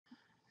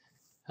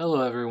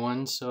Hello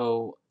everyone.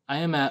 So I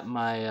am at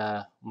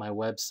my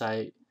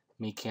website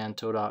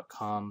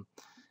mecanto.com,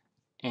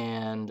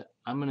 and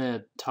I'm going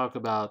to talk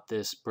about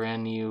this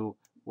brand new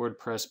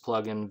WordPress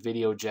plugin,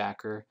 Video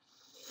Jacker.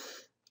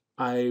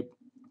 I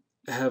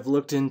have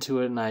looked into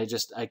it and I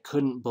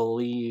couldn't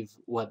believe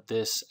what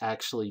this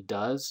actually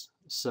does.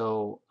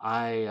 So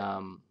I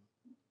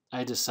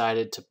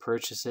decided to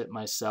purchase it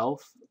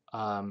myself.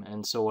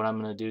 And so what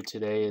I'm going to do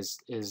today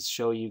is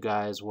show you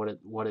guys what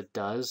it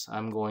does.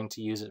 I'm going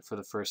to use it for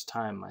the first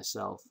time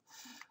myself.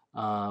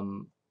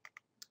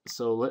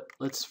 So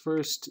let's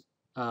first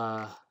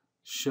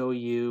show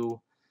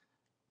you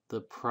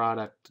the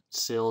product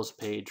sales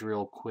page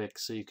real quick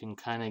so you can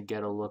kind of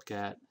get a look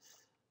at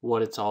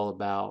what it's all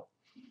about.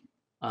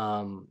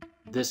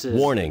 This is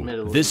Warning,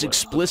 admittedly this what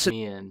explicit hooked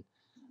me in.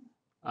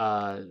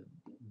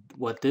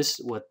 What this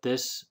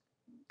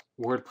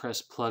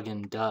WordPress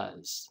plugin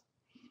does,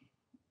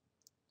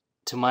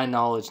 to my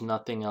knowledge,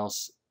 nothing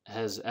else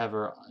has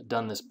ever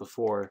done this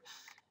before.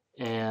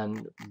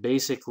 And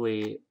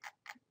basically,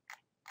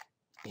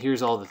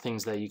 here's all the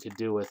things that you could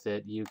do with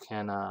it. You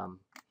can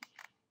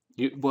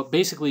what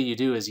basically you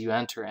do is you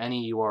enter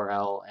any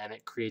URL and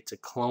it creates a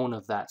clone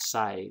of that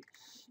site,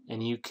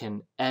 and you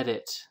can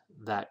edit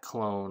that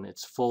clone.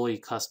 It's fully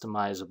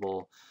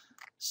customizable,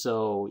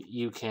 so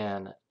you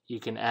can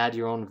add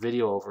your own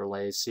video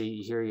overlays.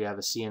 See here, you have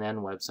a CNN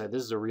website.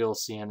 This is a real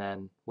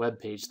CNN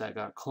webpage that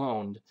got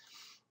cloned,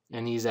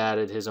 and he's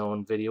added his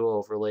own video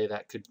overlay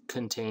that could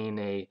contain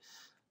a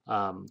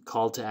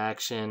call to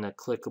action, a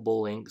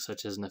clickable link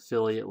such as an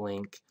affiliate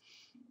link.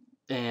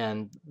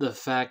 And the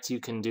fact you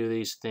can do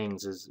these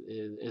things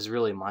is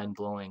really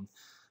mind-blowing.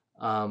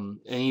 And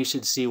you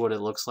should see what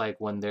it looks like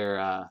when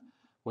they're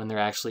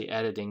actually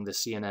editing the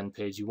CNN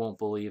page. You won't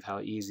believe how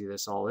easy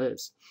this all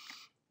is.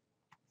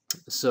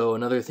 So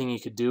another thing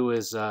you could do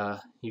is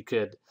you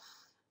could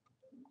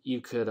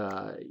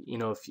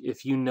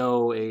if you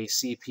know a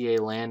CPA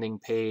landing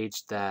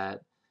page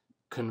that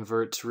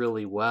converts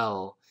really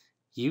well,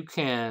 you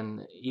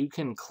can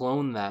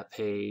clone that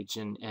page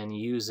and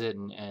use it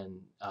and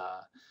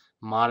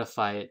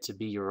modify it to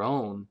be your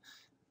own,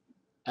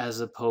 as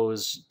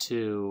opposed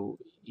to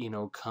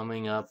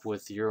coming up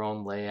with your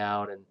own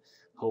layout and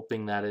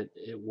hoping that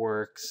it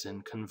works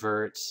and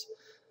converts.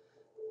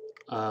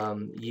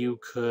 You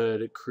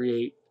could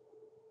create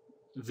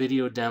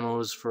video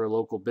demos for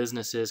local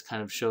businesses,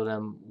 kind of show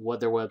them what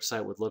their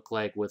website would look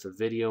like with a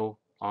video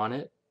on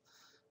it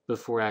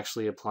before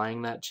actually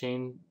applying that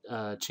change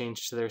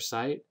to their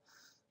site.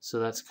 So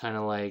that's kind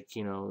of like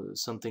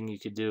something you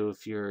could do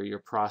if you're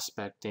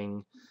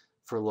prospecting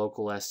for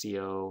local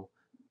SEO.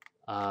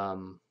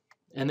 And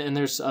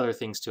there's other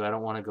things too. I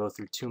don't want to go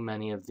through too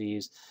many of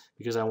these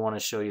because I want to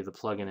show you the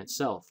plugin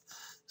itself.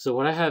 So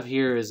what I have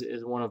here is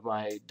one of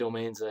my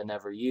domains that I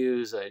never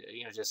use.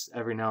 Just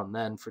every now and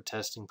then for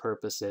testing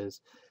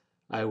purposes,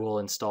 I will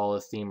install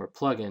a theme or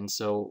plugin.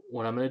 So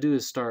what I'm going to do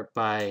is start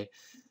by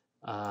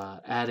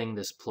adding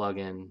this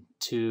plugin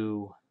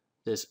to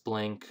this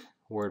blank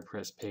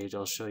WordPress page.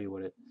 I'll show you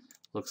what it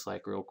looks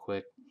like real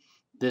quick.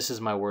 This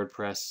is my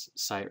WordPress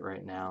site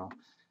right now.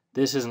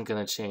 This isn't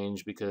going to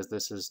change because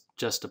this is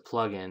just a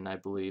plugin, I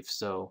believe.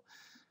 So,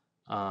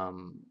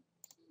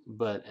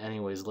 but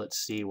anyways, let's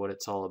see what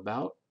it's all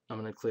about. I'm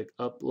going to click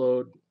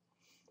upload,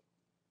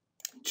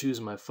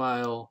 choose my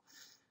file,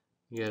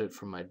 get it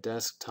from my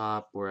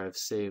desktop where I've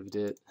saved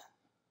it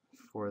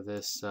for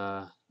this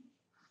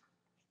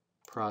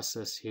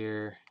process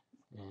here,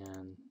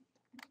 and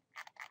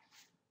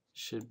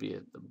should be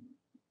at the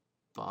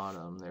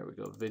bottom. There we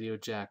go. Video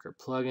Jacker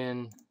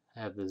plugin.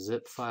 I have the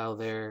zip file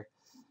there.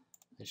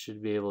 I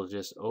should be able to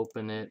just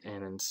open it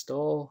and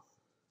install.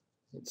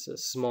 It's a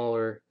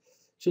smaller,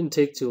 shouldn't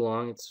take too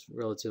long. It's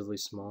relatively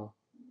small.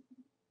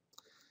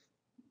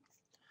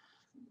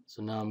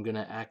 So now I'm going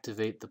to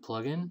activate the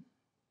plugin.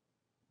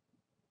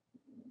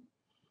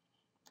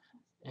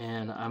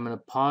 And I'm going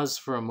to pause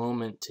for a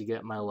moment to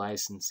get my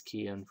license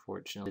key,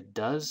 unfortunately. It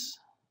does.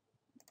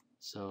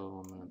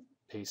 So I'm going to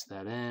paste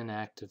that in,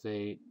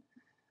 activate.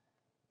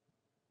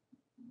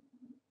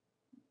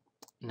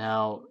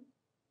 Now,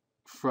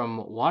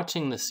 from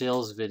watching the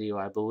sales video,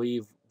 I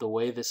believe the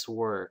way this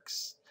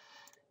works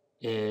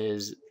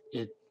is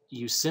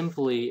you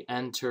simply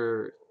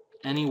enter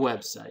any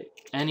website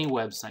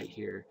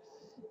here,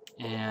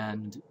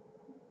 and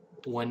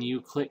when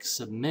you click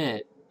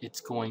submit,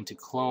 it's going to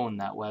clone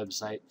that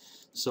website.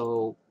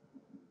 So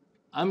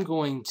I'm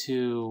going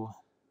to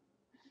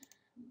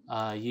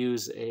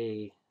use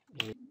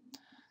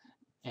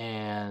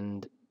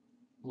and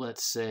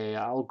let's say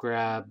I'll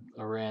grab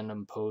a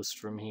random post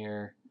from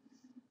here.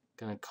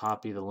 Gonna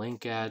copy the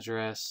link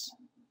address,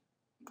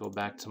 go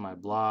back to my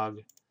blog,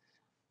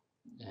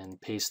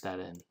 and paste that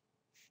in.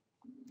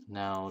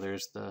 Now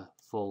there's the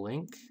full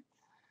link,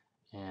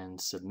 and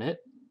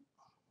submit.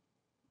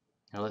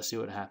 Now let's see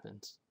what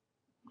happens.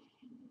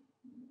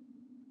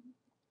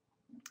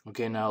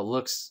 Okay, now it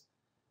looks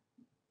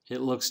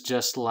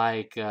just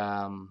like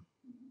as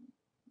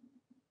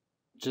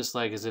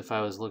if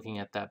I was looking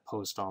at that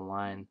post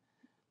online.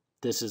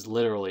 this is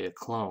literally a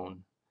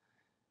clone.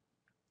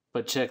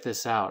 But check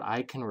this out.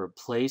 I can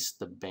replace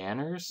the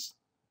banners,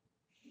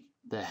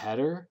 the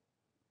header,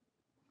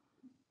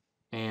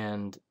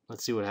 and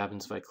let's see what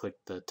happens if I click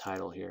the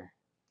title here.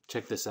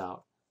 Check this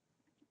out.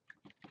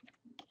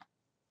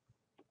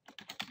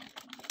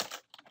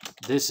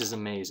 This is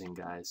amazing,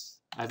 guys.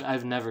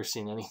 I've never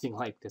seen anything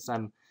like this.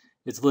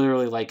 It's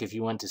literally like if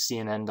you went to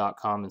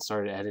CNN.com and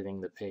started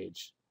editing the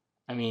page.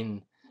 I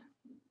mean,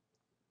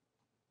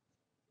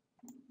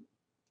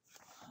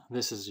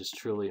 this is just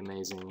truly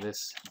amazing.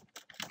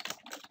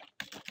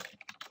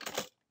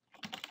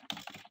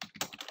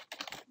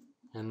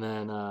 And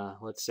then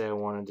let's say I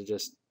wanted to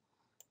just,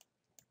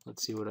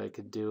 let's see what I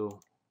could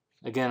do.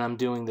 Again, I'm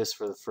doing this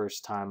for the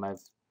first time.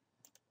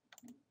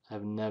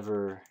 I've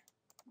never,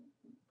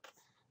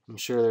 I'm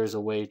sure there's a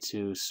way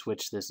to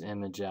switch this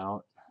image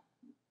out.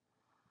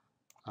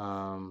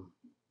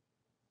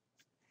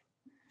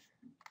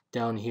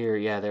 Down here,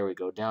 yeah, there we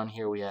go. Down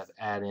here we have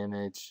add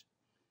image,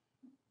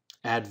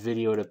 add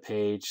video to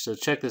page. So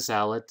check this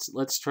out.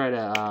 Let's try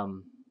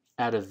to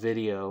add a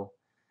video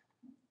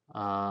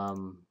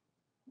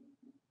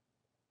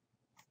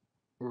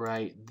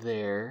right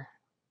there.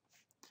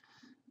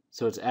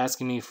 So it's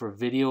asking me for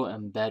video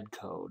embed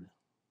code.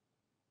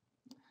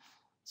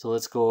 So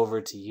let's go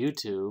over to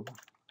YouTube.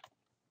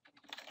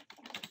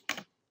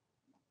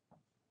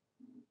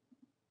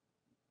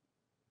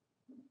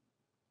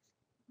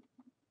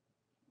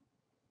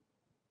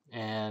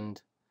 And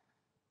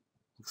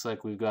looks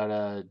like we've got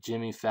a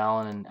Jimmy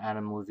Fallon and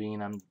Adam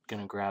Levine. I'm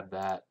gonna grab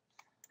that.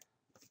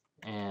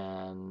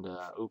 And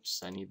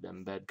oops, I need the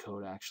embed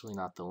code actually,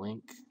 not the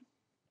link.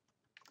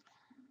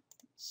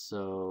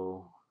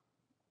 So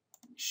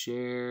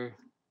share,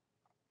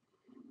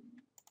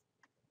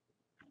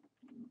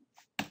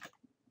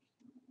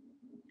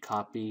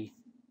 copy,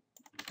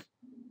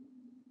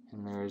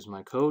 and there's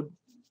my code,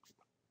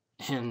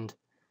 and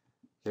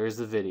there's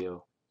the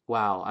video.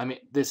 Wow, I mean,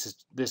 this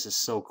is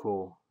so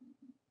cool.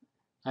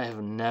 I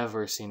have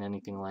never seen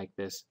anything like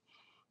this.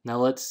 Now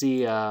let's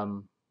see.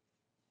 Everyone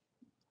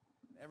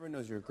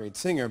knows you're a great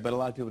singer, but a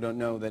lot of people don't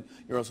know that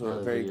you're also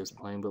a very. Video's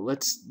playing, but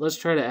let's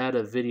try to add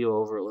a video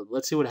over.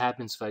 Let's see what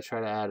happens if I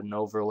try to add an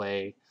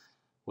overlay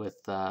with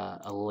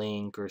a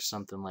link or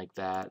something like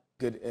that.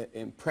 Good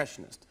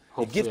impressionist.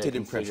 Hopefully Gifted I can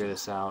impressionist. figure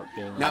this out.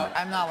 No,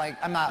 I'm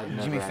not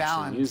Jimmy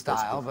Fallon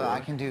style, but I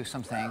can do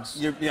some things.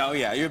 You're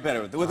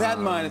better with it. With that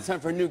in mind, it's time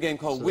for a new game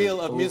called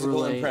Wheel of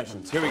Musical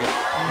Impressions. Here we go.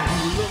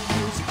 Wheel of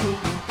Musical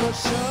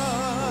Impressions.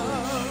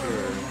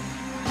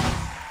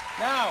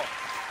 Now,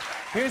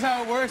 here's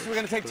how it works. We're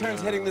going to take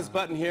turns hitting this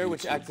button here,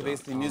 which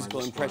activates the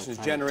musical impressions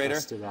generator.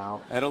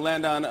 It'll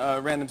land on a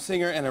random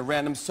singer and a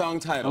random song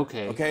title.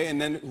 Okay. Okay, and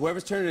then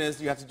whoever's turn it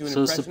is, you have to do an So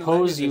impression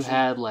suppose of that you musician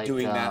had like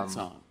doing that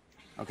song.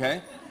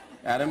 Okay?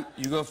 Adam,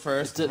 you go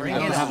first. I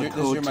don't have a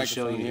code to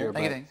show you here,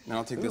 but and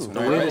I'll take this one.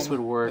 the way this would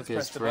work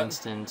is, for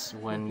instance,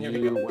 when your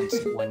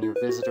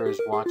visitor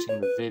is watching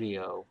the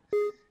video,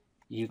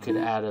 you could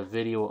add a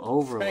video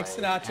overlay,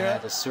 and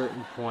at a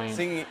certain point,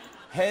 singing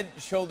head,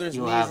 shoulders,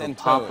 you'll knees, have a and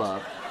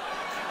pop-up.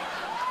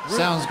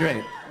 Sounds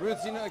great.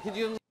 Ruth, could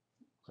you?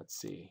 Let's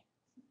see.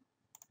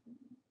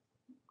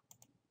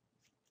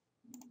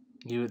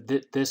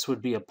 This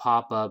would be a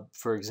pop-up,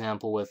 for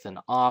example, with an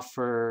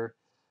offer,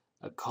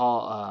 a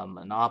call,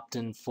 an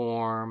opt-in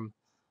form,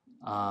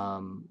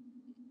 and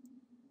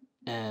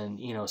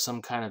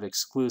some kind of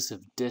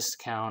exclusive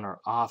discount or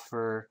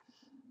offer.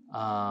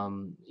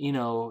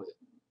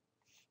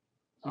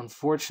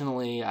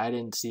 Unfortunately, I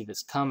didn't see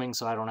this coming,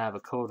 so I don't have a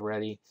code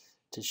ready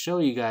to show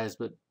you guys.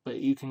 But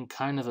you can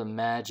kind of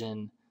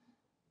imagine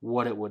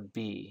what it would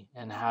be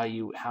and how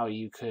you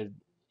could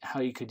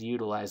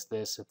utilize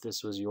this if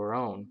this was your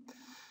own.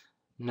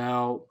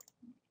 Now,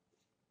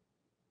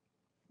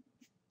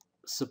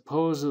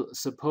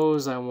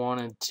 suppose I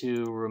wanted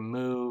to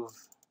remove,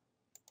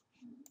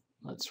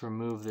 let's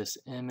remove this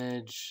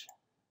image.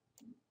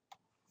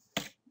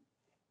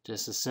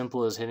 Just as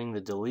simple as hitting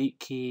the delete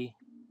key.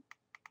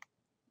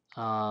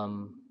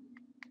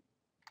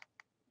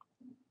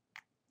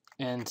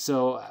 And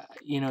so,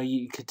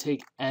 you could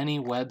take any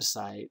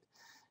website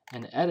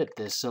and edit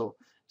this. So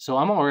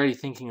I'm already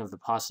thinking of the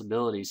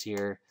possibilities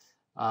here.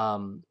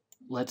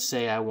 Let's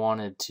say I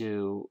wanted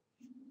to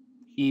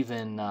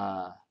even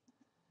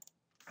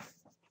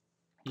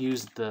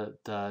use the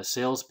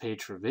sales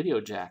page for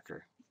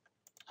VideoJacker.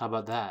 How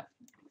about that?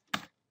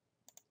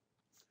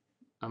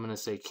 I'm going to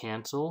say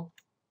cancel.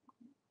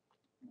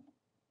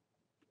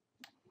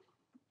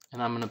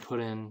 And I'm going to put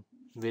in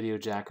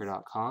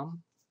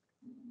videojacker.com.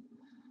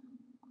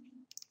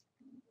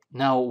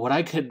 Now, what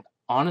I could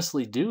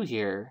honestly do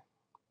here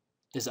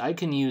is I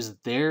can use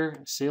their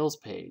sales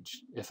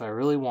page if I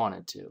really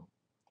wanted to,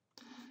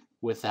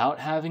 without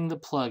having the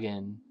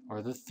plugin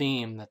or the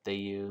theme that they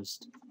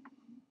used.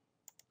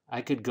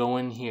 I could go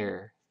in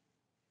here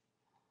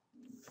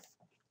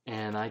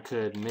and I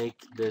could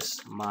make this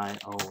my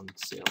own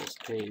sales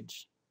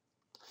page.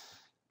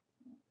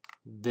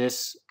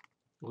 This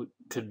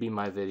could be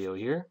my video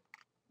here.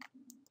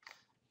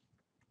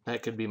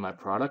 That could be my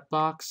product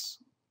box.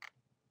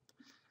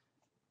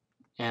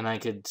 And I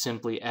could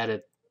simply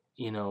edit,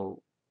 you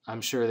know,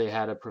 I'm sure they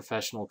had a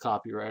professional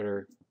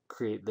copywriter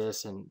create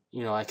this, and,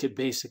 you know, I could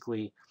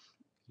basically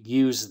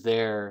use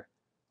their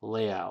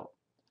layout.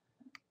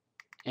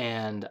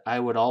 And I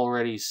would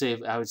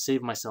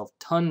save myself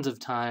tons of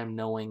time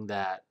knowing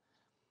that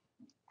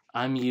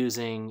I'm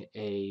using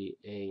a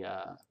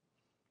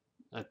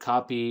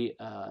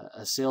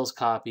sales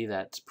copy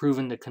that's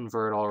proven to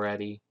convert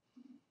already.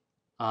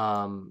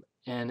 And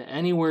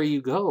anywhere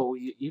you go,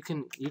 you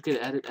could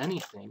edit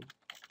anything.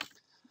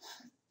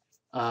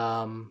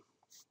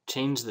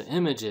 Change the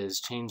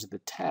images, change the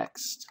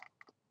text,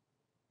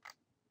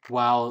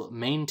 while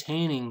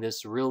maintaining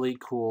this really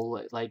cool,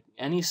 like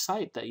any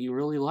site that you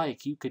really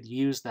like, you could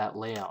use that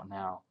layout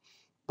now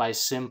by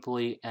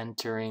simply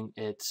entering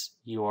its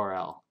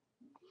URL.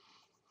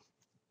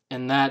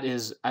 And that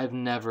is,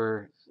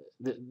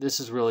 this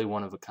is really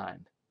one of a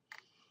kind.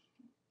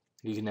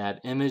 You can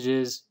add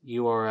images,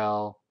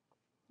 URL.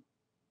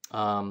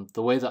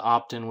 The way the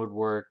opt-in would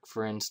work,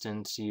 for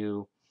instance,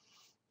 you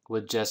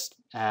would just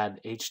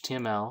add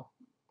HTML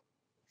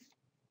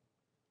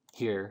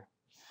here.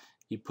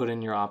 You put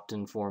in your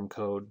opt-in form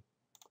code,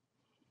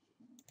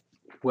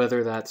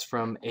 whether that's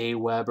from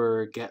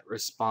Aweber,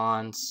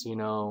 GetResponse, you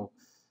know,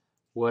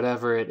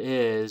 whatever it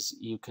is,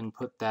 you can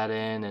put that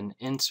in and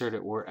insert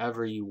it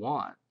wherever you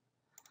want.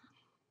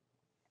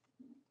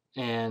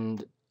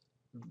 And,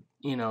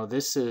 you know,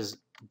 this is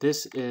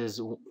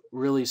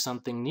really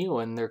something new,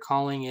 and they're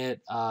calling it,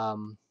 I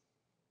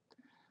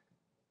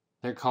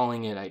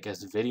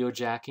guess, video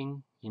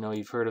jacking. You know,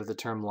 you've heard of the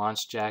term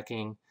launch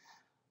jacking,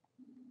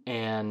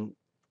 and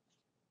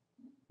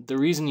the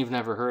reason you've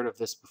never heard of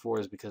this before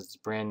is because it's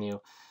brand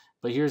new.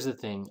 But here's the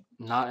thing,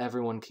 not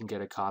everyone can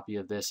get a copy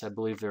of this. I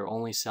believe they're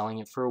only selling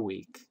it for a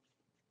week.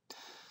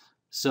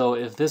 So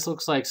if this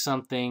looks like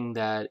something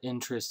that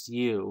interests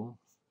you,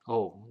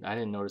 oh, I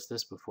didn't notice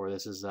this before.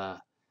 This is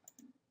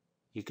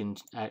you can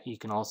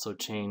also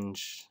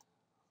change.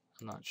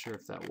 I'm not sure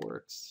if that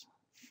works.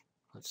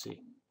 Let's see.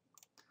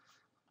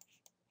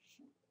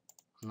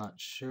 I'm not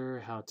sure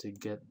how to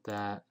get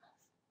that.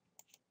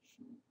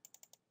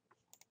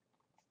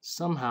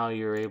 Somehow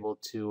you're able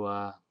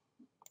to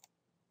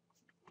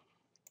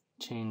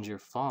change your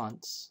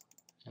fonts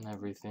and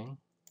everything.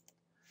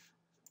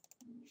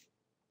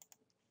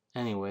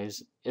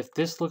 Anyways, if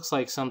this looks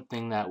like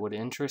something that would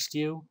interest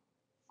you,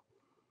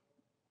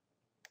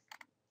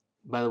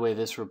 by the way,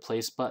 this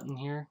replace button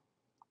here,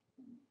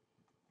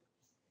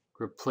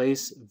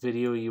 replace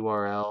video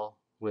URL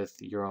with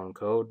your own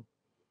code.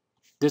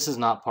 This is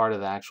not part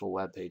of the actual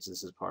web page.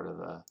 This is part of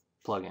the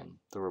plugin,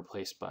 the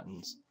replace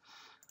buttons.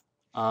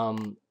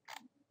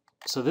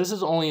 So this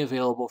is only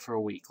available for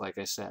a week, like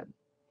I said.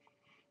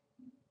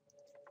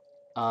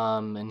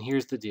 And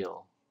here's the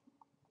deal.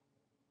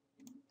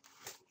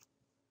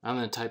 I'm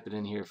going to type it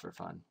in here for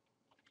fun.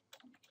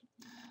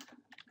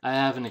 I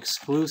have an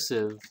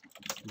exclusive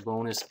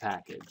bonus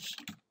package,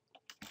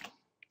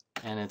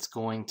 and it's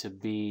going to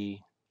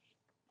be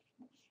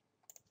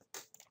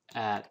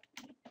at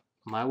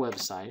my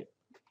website.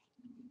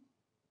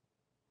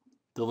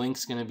 The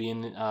link's going to be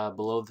in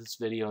below this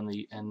video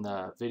in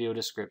the video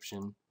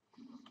description.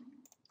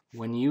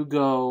 When you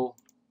go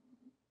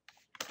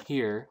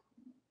here,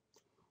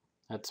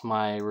 that's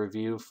my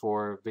review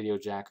for Video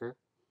Jacker.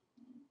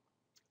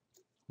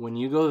 When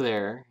you go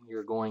there,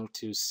 you're going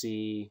to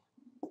see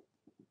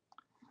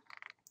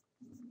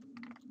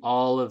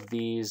all of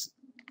these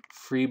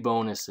free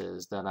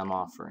bonuses that I'm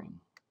offering.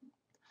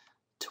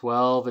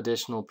 12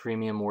 additional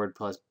premium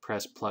WordPress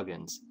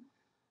plugins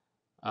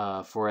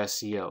for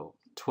SEO,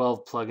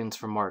 12 plugins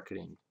for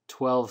marketing,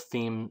 12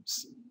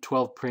 themes,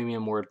 12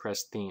 premium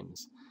WordPress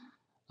themes,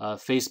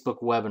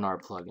 Facebook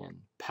webinar plugin,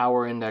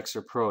 Power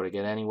Indexer Pro to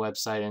get any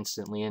website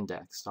instantly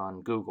indexed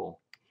on Google,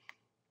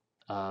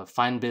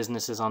 find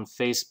businesses on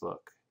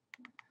Facebook,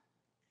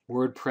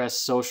 WordPress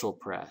Social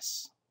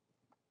Press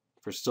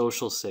for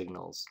social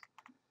signals,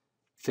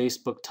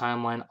 Facebook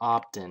timeline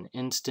opt-in,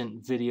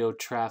 instant video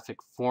traffic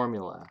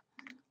formula.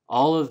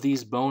 All of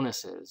these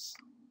bonuses,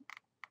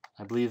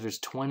 I believe there's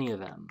 20 of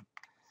them.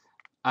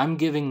 I'm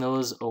giving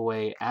those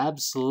away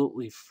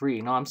absolutely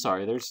free. No, I'm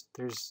sorry,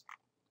 there's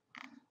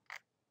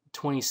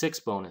 26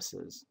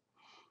 bonuses.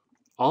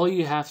 All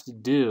you have to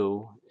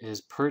do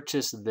is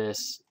purchase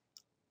this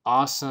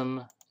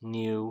awesome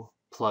new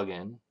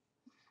plugin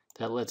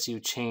that lets you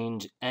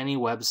change any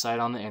website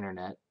on the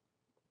internet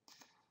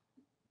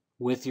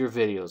with your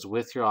videos,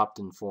 with your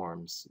opt-in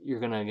forms. You're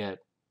gonna get,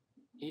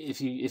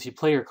 if you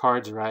play your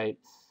cards right,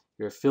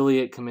 your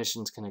affiliate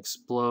commissions can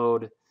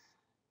explode,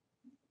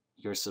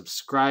 your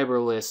subscriber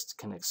list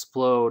can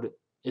explode.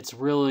 It's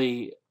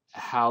really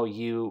how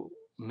you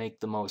make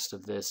the most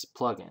of this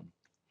plugin.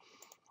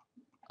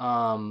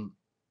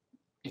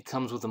 It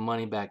comes with a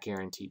money-back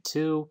guarantee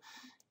too,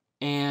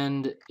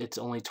 and it's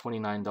only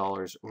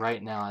 $29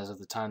 right now as of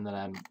the time that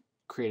I'm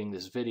creating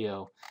this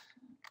video.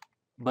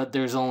 But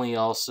there's only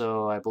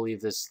also, I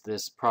believe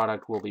this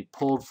product will be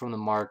pulled from the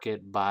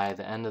market by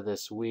the end of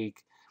this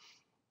week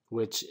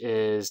which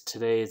is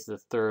today's the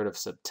 3rd of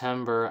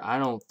September. I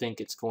don't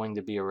think it's going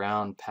to be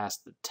around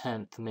past the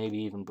 10th, maybe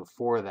even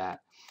before that.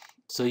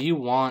 So you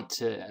want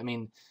to, I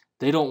mean,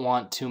 they don't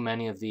want too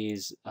many of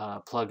these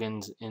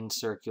plugins in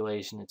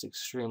circulation. It's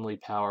extremely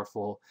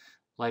powerful.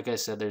 Like I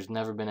said, there's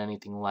never been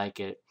anything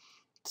like it.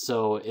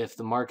 So if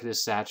the market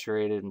is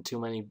saturated and too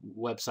many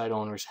website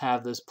owners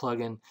have this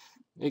plugin,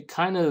 it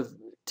kind of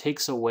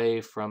takes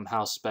away from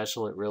how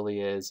special it really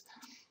is.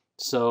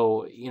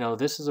 So, you know,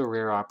 this is a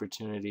rare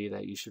opportunity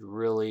that you should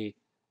really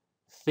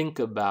think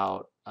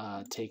about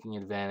taking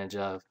advantage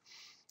of.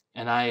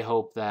 And I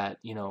hope that,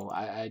 you know,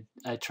 I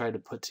try to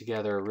put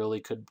together a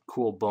really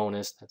cool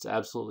bonus that's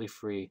absolutely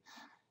free.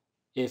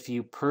 If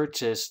you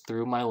purchase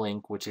through my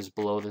link, which is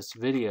below this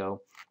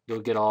video,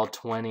 you'll get all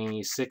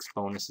 26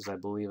 bonuses, I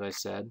believe I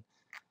said.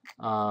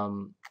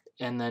 And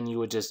then you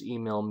would just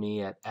email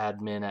me at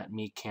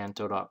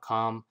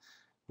admin@mecanto.com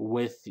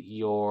with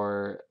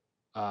your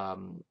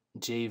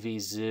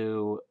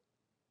JVZoo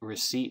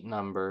receipt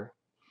number,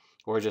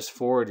 or just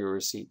forward your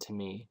receipt to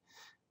me,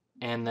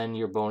 and then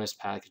your bonus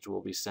package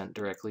will be sent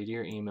directly to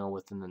your email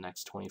within the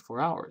next 24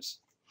 hours.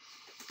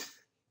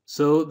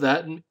 So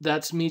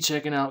that's me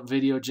checking out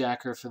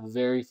VideoJacker for the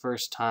very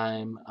first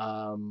time.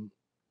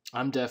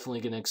 I'm definitely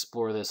going to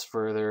explore this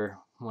further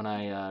when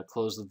I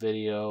close the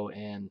video,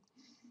 and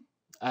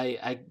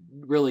I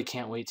really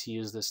can't wait to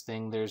use this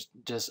thing. There's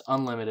just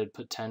unlimited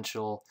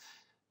potential,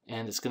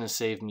 and it's going to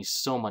save me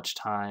so much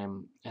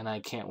time, and I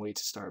can't wait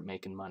to start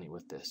making money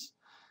with this.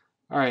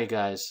 Alright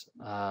guys,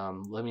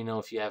 let me know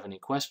if you have any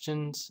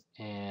questions,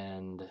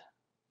 and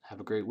have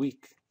a great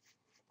week.